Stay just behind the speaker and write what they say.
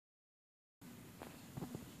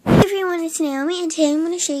everyone, it's Naomi, and today I'm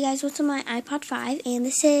going to show you guys what's on my iPod 5, and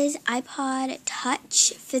this is iPod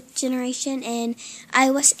Touch 5th generation in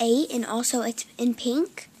iOS 8, and also it's in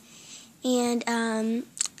pink, and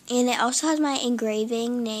it also has my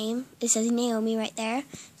engraving name. It says Naomi right there,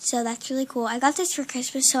 so that's really cool. I got this for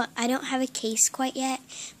Christmas, so I don't have a case quite yet,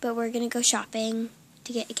 but we're going to go shopping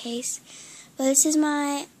to get a case. But this is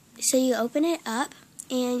so you open it up,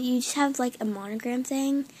 and you just have like a monogram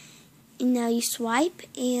thing. And now you swipe,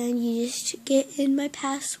 and you just get in my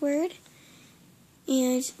password.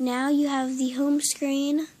 And now you have the home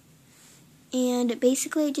screen. And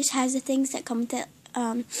basically it just has the things that come with it.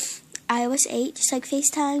 iOS 8, just like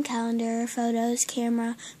FaceTime, calendar, photos,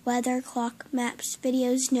 camera, weather, clock, maps,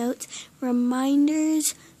 videos, notes,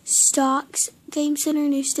 reminders, stocks, Game Center,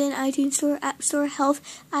 Newsstand, iTunes Store, App Store,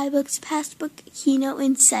 Health, iBooks, Passbook, Keynote,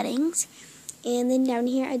 and Settings. And then down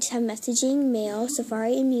here I just have messaging, mail,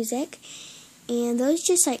 Safari, and music. And those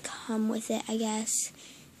just like come with it, I guess.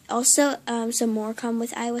 Also, some more come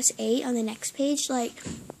with iOS 8 on the next page, like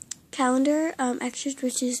calendar, extras,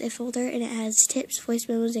 which is a folder, and it has tips, voice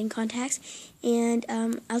memos, and contacts. And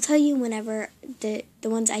I'll tell you whenever the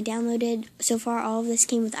ones I downloaded. So far, all of this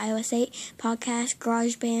came with iOS 8, podcast,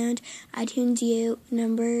 GarageBand, iTunes U,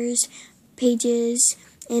 numbers, pages,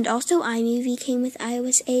 and also iMovie came with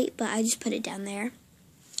iOS 8, but I just put it down there.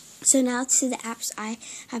 So now to the apps I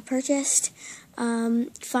have purchased. Find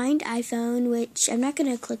iPhone, which I'm not going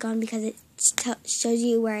to click on because it shows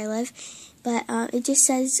you where I live, but it just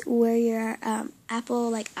says where your Apple,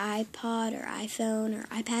 like iPod or iPhone or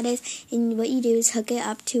iPad is, and what you do is hook it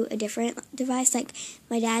up to a different device. Like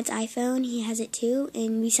my dad's iPhone, he has it too,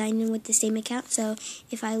 and we signed in with the same account, so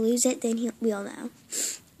if I lose it, then we'll know.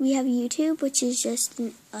 We have YouTube, which is just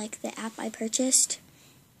like the app I purchased,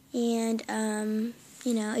 and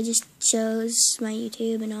it just shows my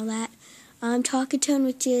YouTube and all that. Talkatone,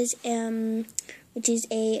 which is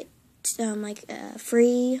a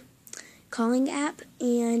free calling app,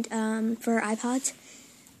 and for iPods.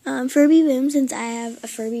 Furby Boom, since I have a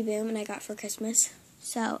Furby Boom and I got for Christmas,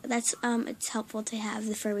 so that's it's helpful to have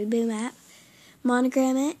the Furby Boom app.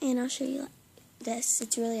 Monogram it, and I'll show you this.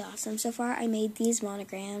 It's really awesome. So far, I made these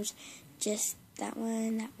monograms. Just that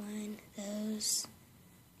one, those,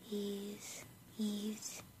 these.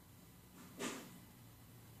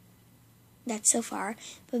 That's so far.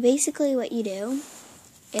 But basically what you do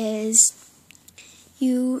is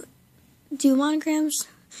you do monograms.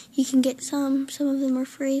 You can get some of them are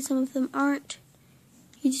free, some of them aren't.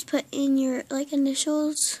 You just put in your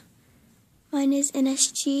initials. Mine is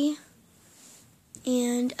NSG.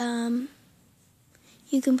 And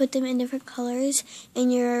you can put them in different colors,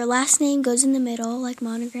 and your last name goes in the middle, like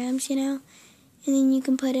monograms, And then you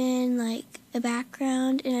can put in like a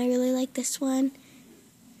background, and I really like this one.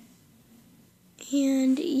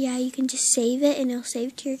 And yeah, you can just save it, and it'll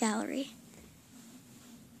save to your gallery.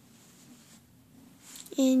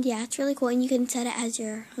 And yeah, it's really cool, and you can set it as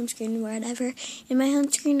your home screen or whatever. And my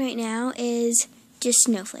home screen right now is just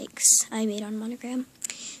snowflakes I made on Monogram.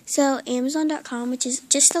 So Amazon.com, which is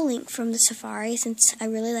just a link from the Safari, since I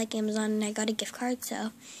really like Amazon and I got a gift card,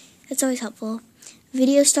 so that's always helpful.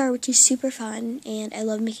 Video Star, which is super fun, and I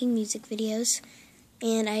love making music videos.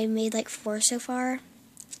 And I made like 4 so far.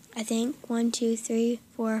 I think 1, 2, 3,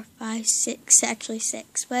 4, 5, 6, actually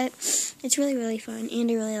 6, but it's really, really fun,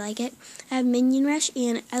 and I really like it. I have Minion Rush,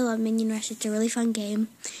 and I love Minion Rush. It's a really fun game.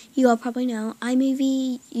 You all probably know.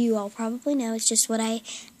 iMovie, you all probably know. It's just what I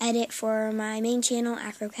edit for my main channel,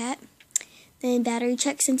 AcroCat. Then battery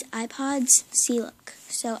check, since iPods, see look.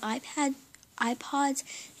 So iPods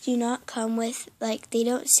do not come with, they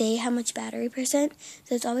don't say how much battery percent,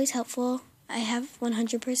 so it's always helpful. I have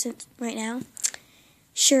 100% right now.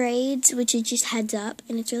 Charades, which is just heads up,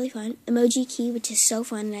 and it's really fun. Emoji Key, which is so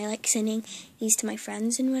fun, and I like sending these to my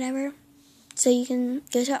friends and whatever. So you can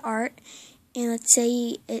go to art, and let's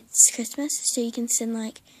say it's Christmas, so you can send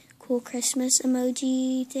cool Christmas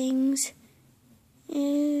emoji things.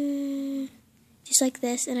 Just like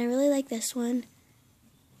this, and I really like this one.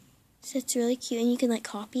 So it's really cute, and you can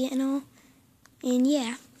copy it and all. And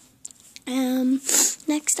yeah.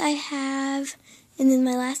 Next I have, and then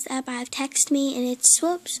my last app, I have Text Me, and it's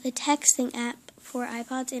a texting app for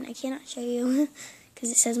iPods, and I cannot show you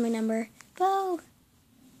because it says my number. Whoa!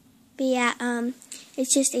 But yeah,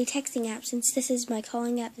 it's just a texting app. Since this is my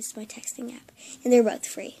calling app, this is my texting app, and they're both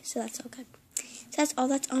free, so that's all good. So that's all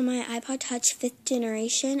that's on my iPod Touch 5th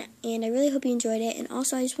generation, and I really hope you enjoyed it. And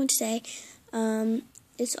also, I just want to say,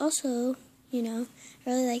 it's also, I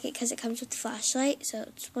really like it because it comes with a flashlight, so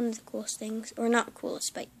it's one of the coolest things, or not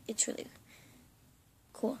coolest, but it's really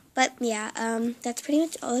cool. But yeah, that's pretty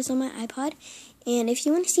much all that's on my iPod, And if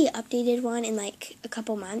you want to see an updated one in like a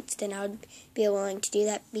couple months, then I would be willing to do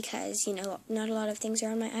that because, you know, not a lot of things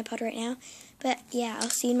are on my iPod right now. But yeah, I'll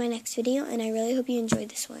see you in my next video, and I really hope you enjoyed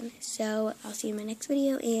this one. So I'll see you in my next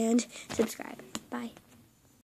video, and subscribe. Bye.